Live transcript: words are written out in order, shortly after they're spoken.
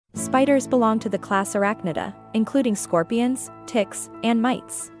Spiders belong to the class arachnida, including scorpions, ticks, and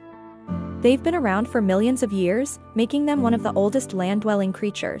mites. They've been around for millions of years, making them one of the oldest land-dwelling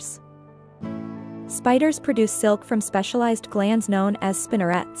creatures. Spiders produce silk from specialized glands known as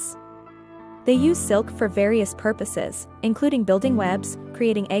spinnerets. They use silk for various purposes, including building webs,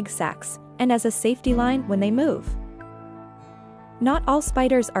 creating egg sacs, and as a safety line when they move. Not all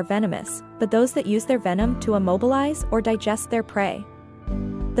spiders are venomous, but those that use their venom to immobilize or digest their prey.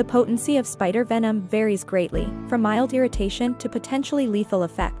 The potency of spider venom varies greatly, from mild irritation to potentially lethal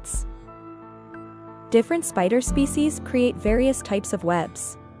effects. Different spider species create various types of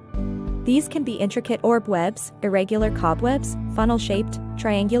webs. These can be intricate orb webs, irregular cobwebs, funnel-shaped,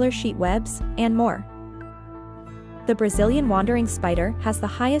 triangular sheet webs, and more. The Brazilian wandering spider has the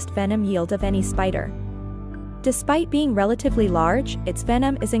highest venom yield of any spider. Despite being relatively large, its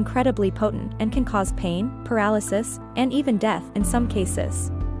venom is incredibly potent and can cause pain, paralysis, and even death in some cases.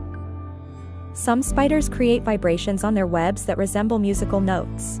 Some spiders create vibrations on their webs that resemble musical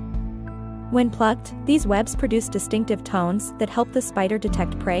notes. When plucked, these webs produce distinctive tones that help the spider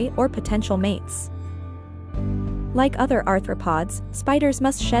detect prey or potential mates. Like other arthropods, spiders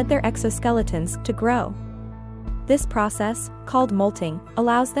must shed their exoskeletons to grow. This process, called molting,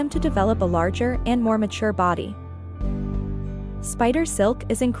 allows them to develop a larger and more mature body. Spider silk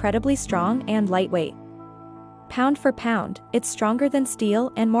is incredibly strong and lightweight. Pound for pound, it's stronger than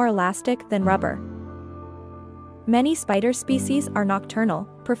steel and more elastic than rubber. Many spider species are nocturnal,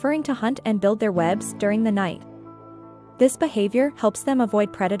 preferring to hunt and build their webs during the night. This behavior helps them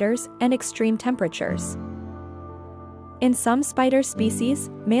avoid predators and extreme temperatures. In some spider species,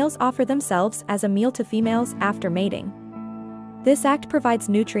 males offer themselves as a meal to females after mating. This act provides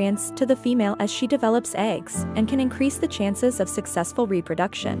nutrients to the female as she develops eggs and can increase the chances of successful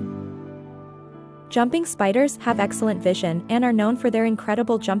reproduction. Jumping spiders have excellent vision and are known for their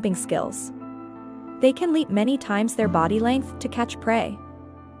incredible jumping skills. They can leap many times their body length to catch prey.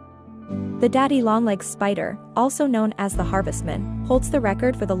 The daddy longlegs spider, also known as the harvestman, holds the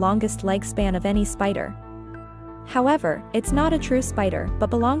record for the longest leg span of any spider. However, it's not a true spider but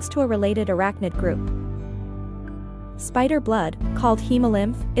belongs to a related arachnid group. Spider blood, called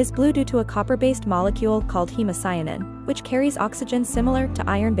hemolymph, is blue due to a copper-based molecule called hemocyanin, which carries oxygen similar to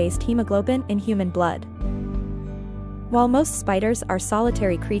iron-based hemoglobin in human blood. While most spiders are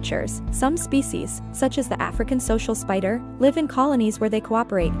solitary creatures, some species, such as the African social spider, live in colonies where they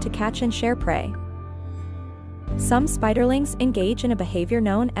cooperate to catch and share prey. Some spiderlings engage in a behavior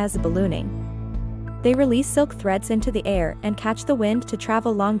known as ballooning. They release silk threads into the air and catch the wind to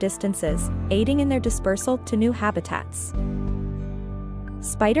travel long distances, aiding in their dispersal to new habitats.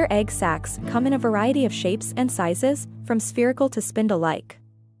 Spider egg sacs come in a variety of shapes and sizes, from spherical to spindle-like.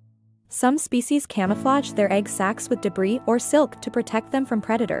 Some species camouflage their egg sacs with debris or silk to protect them from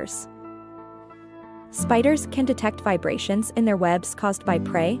predators. Spiders can detect vibrations in their webs caused by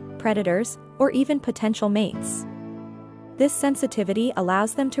prey, predators, or even potential mates. This sensitivity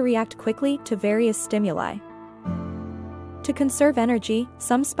allows them to react quickly to various stimuli. To conserve energy,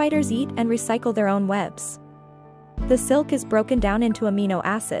 some spiders eat and recycle their own webs. The silk is broken down into amino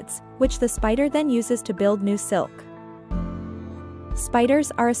acids, which the spider then uses to build new silk.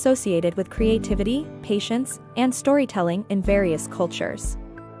 Spiders are associated with creativity, patience, and storytelling in various cultures.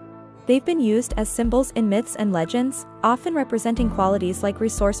 They've been used as symbols in myths and legends, often representing qualities like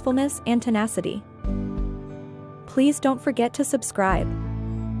resourcefulness and tenacity. Please don't forget to subscribe.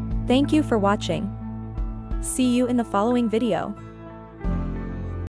 Thank you for watching. See you in the following video.